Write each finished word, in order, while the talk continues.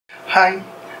Hai,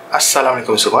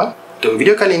 Assalamualaikum semua. Untuk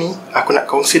video kali ini, aku nak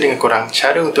kongsi dengan korang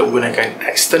cara untuk menggunakan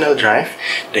external drive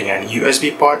dengan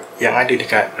USB port yang ada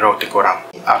dekat router korang.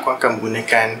 Aku akan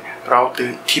menggunakan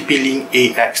router TP-Link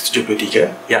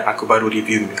AX73 yang aku baru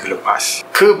review minggu lepas.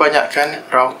 Kebanyakan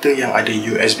router yang ada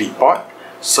USB port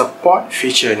support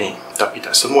feature ni, tapi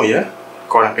tak semua ya.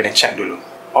 Korang kena check dulu.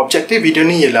 Objektif video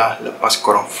ni ialah lepas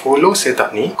korang follow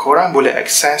setup ni, korang boleh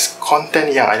akses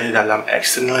konten yang ada dalam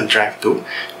external drive tu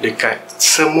dekat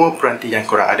semua peranti yang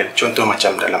korang ada. Contoh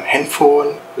macam dalam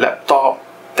handphone, laptop,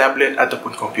 tablet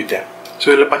ataupun komputer.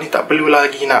 So lepas ni tak perlu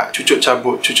lagi nak cucuk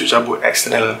cabut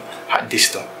external hard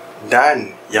disk tu.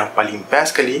 Dan yang paling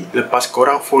best sekali, lepas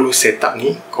korang follow setup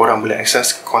ni, korang boleh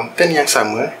akses konten yang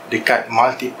sama dekat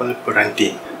multiple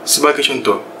peranti. Sebagai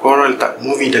contoh, korang letak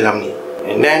movie dalam ni,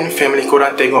 and then family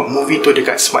korang tengok movie tu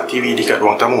dekat smart TV dekat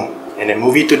ruang tamu, and then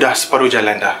movie tu dah separuh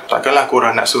jalan dah. Takkanlah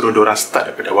korang nak suruh diorang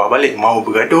start daripada awal balik, mau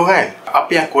bergaduh kan?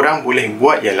 Apa yang korang boleh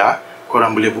buat ialah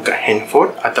korang boleh buka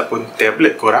handphone ataupun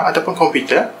tablet korang ataupun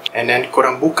komputer, and then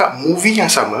korang buka movie yang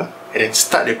sama and then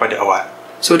start daripada awal.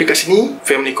 So dekat sini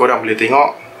family korang boleh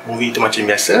tengok movie tu macam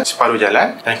biasa separuh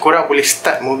jalan, dan korang boleh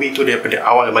start movie tu daripada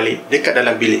awal balik dekat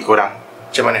dalam bilik korang.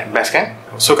 Macam mana? Best kan?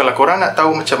 So kalau korang nak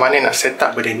tahu macam mana nak set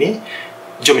up benda ni,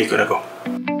 jom ikut aku.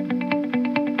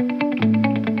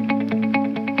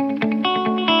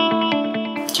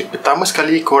 Okay, pertama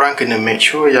sekali korang kena make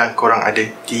sure yang korang ada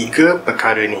 3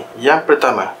 perkara ni. Yang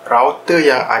pertama, router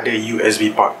yang ada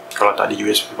USB port. Kalau tak ada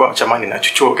USB port, macam mana nak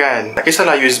cucuk kan? Tak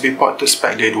kisahlah USB port tu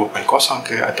spek dia 2.0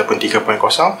 ke ataupun 3.0,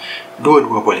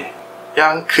 dua-dua boleh.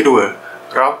 Yang kedua,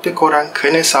 router korang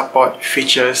kena support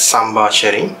feature samba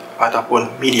sharing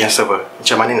ataupun media server.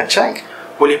 Macam mana nak check?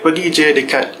 Boleh pergi je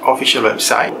dekat official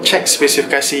website, check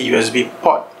spesifikasi USB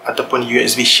port ataupun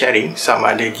USB sharing sama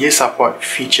ada dia support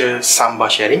feature samba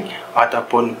sharing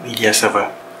ataupun media server.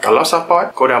 Kalau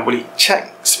support, korang boleh check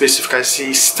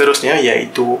spesifikasi seterusnya,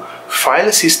 iaitu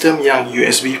file system yang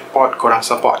USB port korang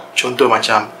support. Contoh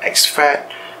macam exFAT,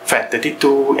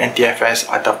 FAT32, NTFS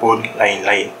ataupun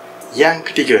lain-lain. Yang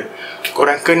ketiga,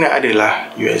 korang kena adalah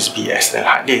USB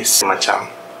external hard disk macam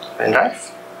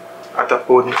pendrive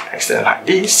ataupun external hard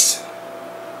disk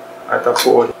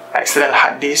ataupun external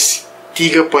hard disk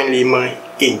 3.5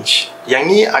 inch. Yang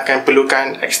ni akan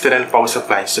perlukan external power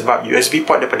supply sebab USB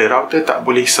port daripada router tak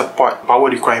boleh support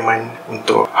power requirement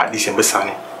untuk hard disk yang besar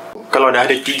ni. Kalau dah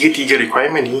ada 3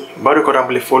 requirement ni, baru korang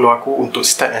boleh follow aku untuk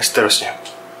start dan seterusnya.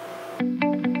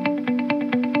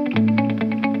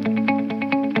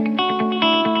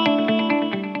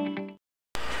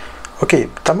 Okey,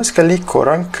 pertama sekali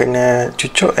korang kena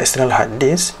cucuk external hard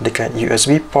disk dekat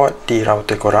USB port di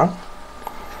router korang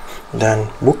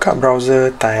dan buka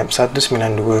browser tab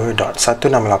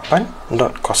 192.168.0.1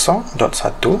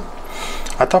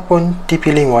 ataupun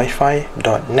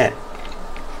tplinkwifi.net.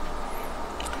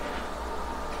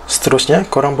 Seterusnya,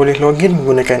 korang boleh login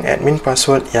menggunakan admin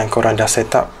password yang korang dah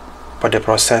set up pada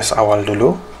proses awal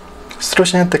dulu.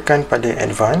 Seterusnya, tekan pada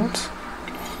advance,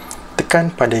 tekan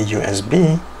pada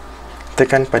USB,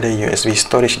 tekan pada USB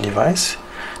storage device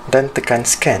dan tekan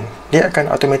scan. Dia akan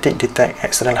automatic detect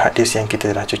external hard disk yang kita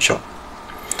dah cucuk.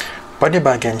 Pada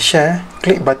bahagian share,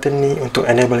 klik button ni untuk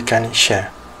enablekan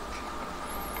share.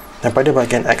 Dan pada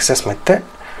bahagian access method,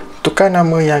 tukar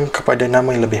nama yang kepada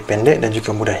nama yang lebih pendek dan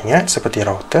juga mudah ingat seperti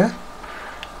router.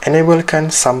 Enablekan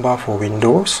samba for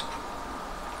Windows.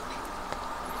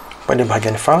 Pada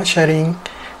bahagian file sharing,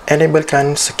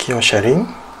 enablekan secure sharing.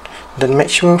 Dan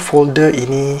make sure folder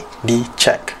ini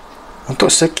di-check. Untuk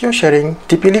secure sharing,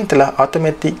 TP-Link telah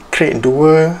automatic create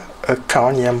 2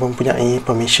 account yang mempunyai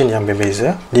permission yang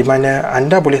berbeza, di mana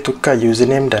anda boleh tukar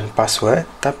username dan password,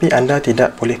 tapi anda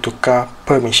tidak boleh tukar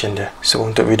permission dia. So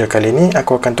untuk video kali ini,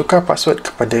 aku akan tukar password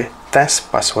kepada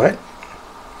test password.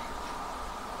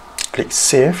 Klik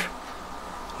save.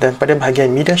 Dan pada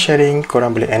bahagian media sharing,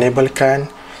 korang boleh enablekan,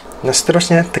 dan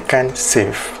seterusnya tekan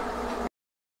save.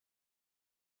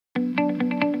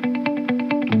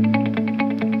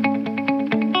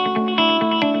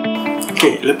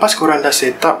 Okay, lepas korang dah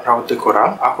set up router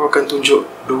korang, aku akan tunjuk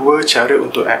 2 cara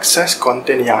untuk akses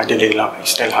konten yang ada dalam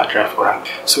external hard drive korang.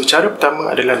 So, cara pertama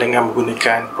adalah dengan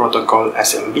menggunakan Protokol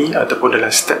SMB ataupun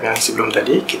dalam step yang sebelum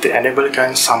tadi, kita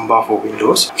enablekan samba for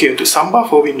Windows. Okay, untuk samba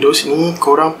for Windows ni,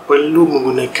 korang perlu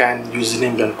menggunakan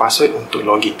username dan password untuk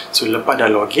login. So, lepas dah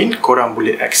login, korang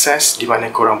boleh akses di mana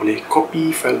korang boleh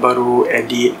copy file baru,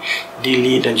 edit,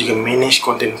 delete dan juga manage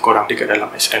konten korang dekat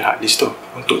dalam external hard disk tu.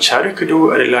 Untuk cara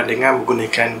kedua adalah dengan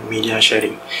menggunakan media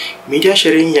sharing. Media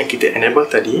sharing yang kita enable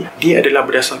tadi, dia adalah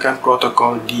berdasarkan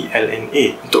protokol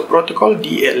DLNA. Untuk protokol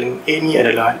DLNA ni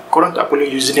adalah korang tak perlu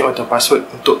username atau password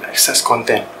untuk akses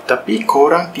konten. Tapi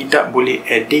korang tidak boleh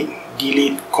edit,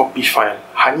 delete, copy file.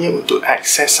 Hanya untuk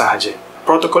akses sahaja.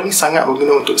 Protokol ni sangat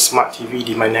berguna untuk Smart TV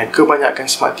di mana kebanyakan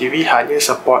Smart TV hanya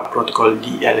support protokol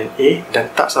DLNA dan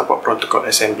tak support protokol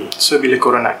SMB. So, bila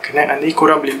korang nak connect nanti,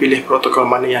 korang boleh pilih protokol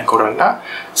mana yang korang nak,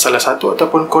 salah satu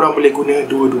ataupun korang boleh guna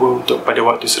dua-dua untuk pada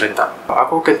waktu serentak.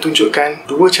 Aku akan tunjukkan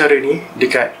dua cara ni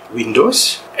dekat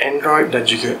Windows, Android dan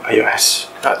juga iOS.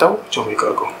 Nak tahu? Jom ikut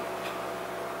aku.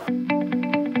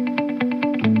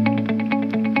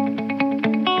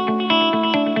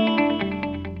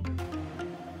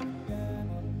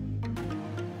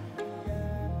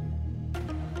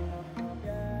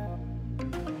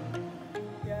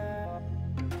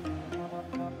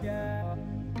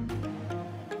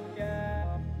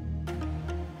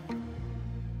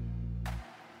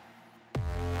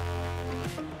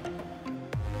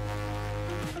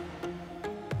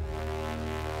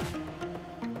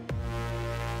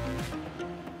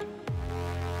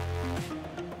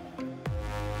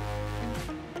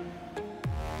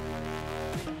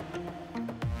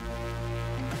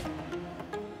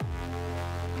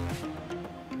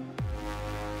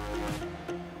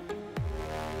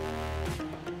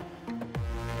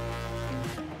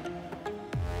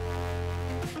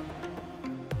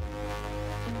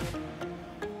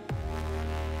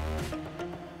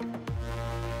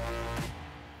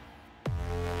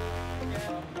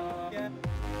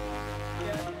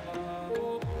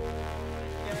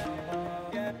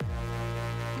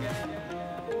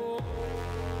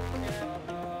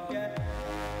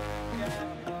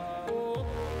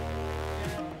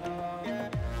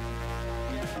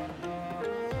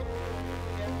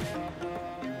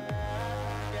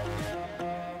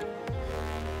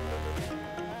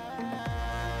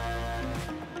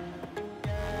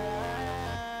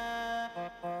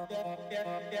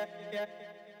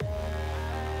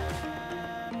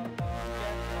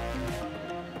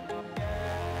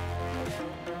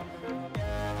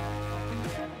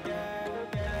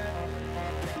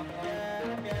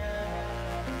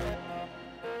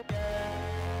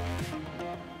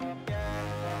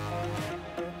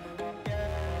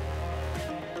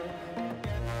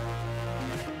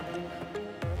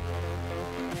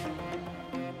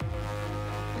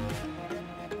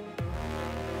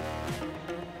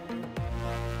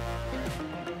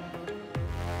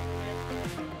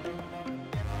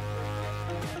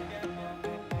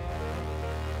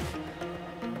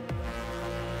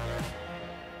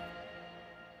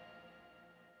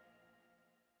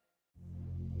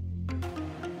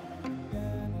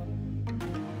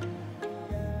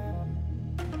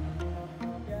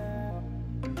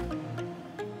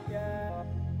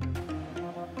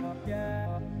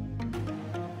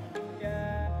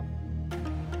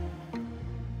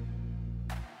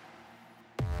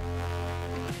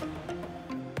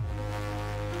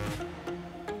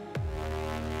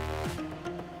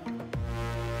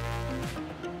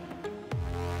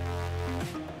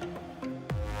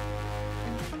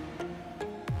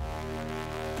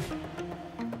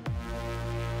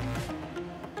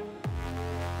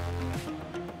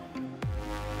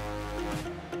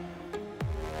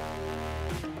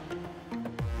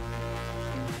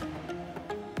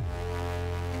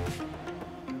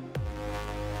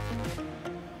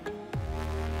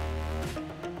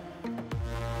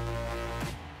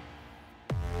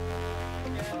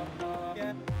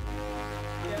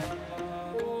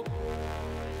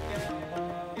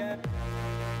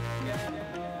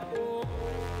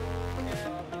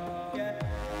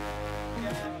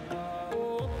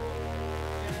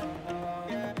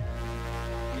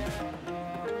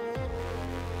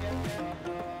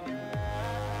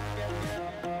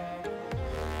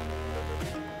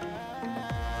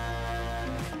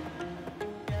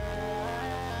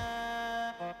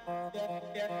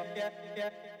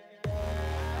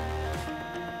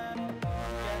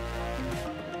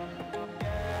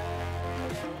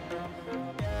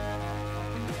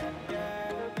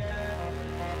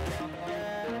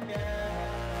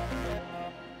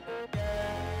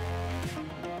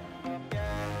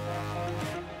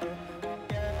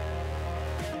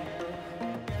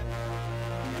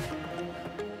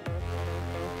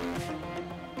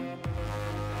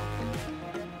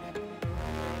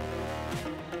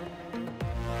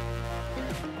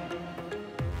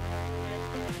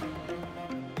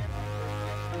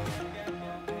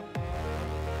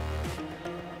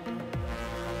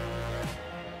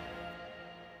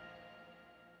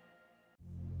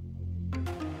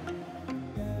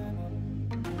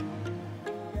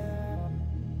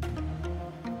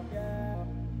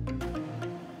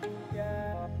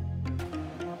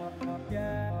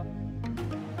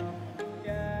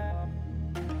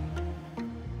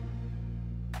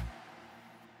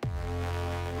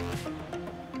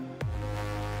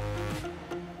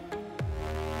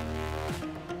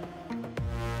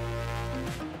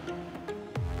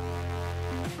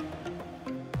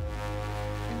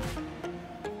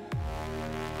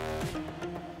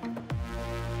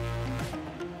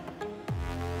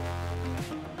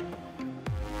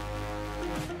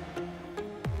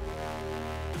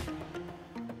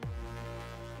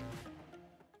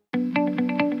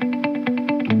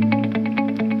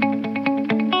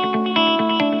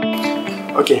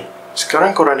 Okey,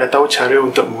 sekarang korang dah tahu cara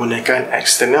untuk menggunakan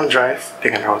external drive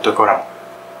dengan router korang.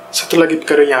 Satu lagi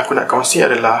perkara yang aku nak kongsi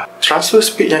adalah transfer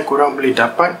speed yang korang boleh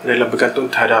dapat adalah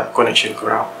bergantung terhadap connection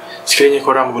korang. Sekiranya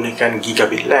korang menggunakan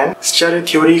gigabit LAN, secara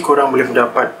teori korang boleh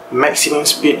mendapat maximum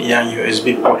speed yang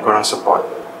USB port korang support.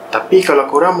 Tapi kalau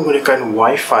korang menggunakan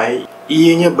Wi-Fi,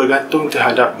 ianya bergantung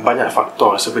terhadap banyak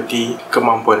faktor seperti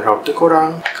kemampuan router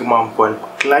korang, kemampuan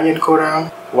klien korang,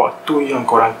 waktu yang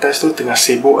korang test tu tengah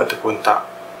sibuk ataupun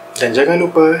tak. Dan jangan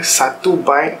lupa, 1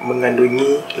 byte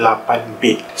mengandungi 8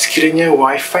 bit. Sekiranya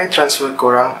Wi-Fi transfer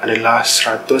korang adalah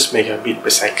 100 megabit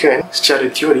per second, secara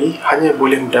teori hanya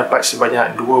boleh mendapat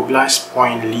sebanyak 12.5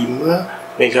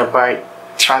 megabyte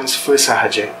transfer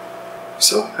sahaja.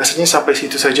 So, rasanya sampai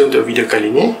situ saja untuk video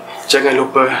kali ini. Jangan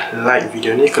lupa like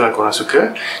video ni kalau korang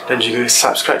suka dan juga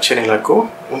subscribe channel aku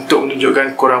untuk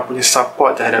menunjukkan korang punya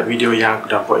support terhadap video yang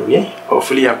aku dah buat ini.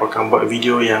 Hopefully aku akan buat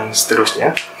video yang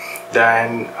seterusnya.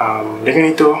 Dan dengan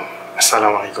itu,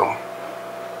 Assalamualaikum.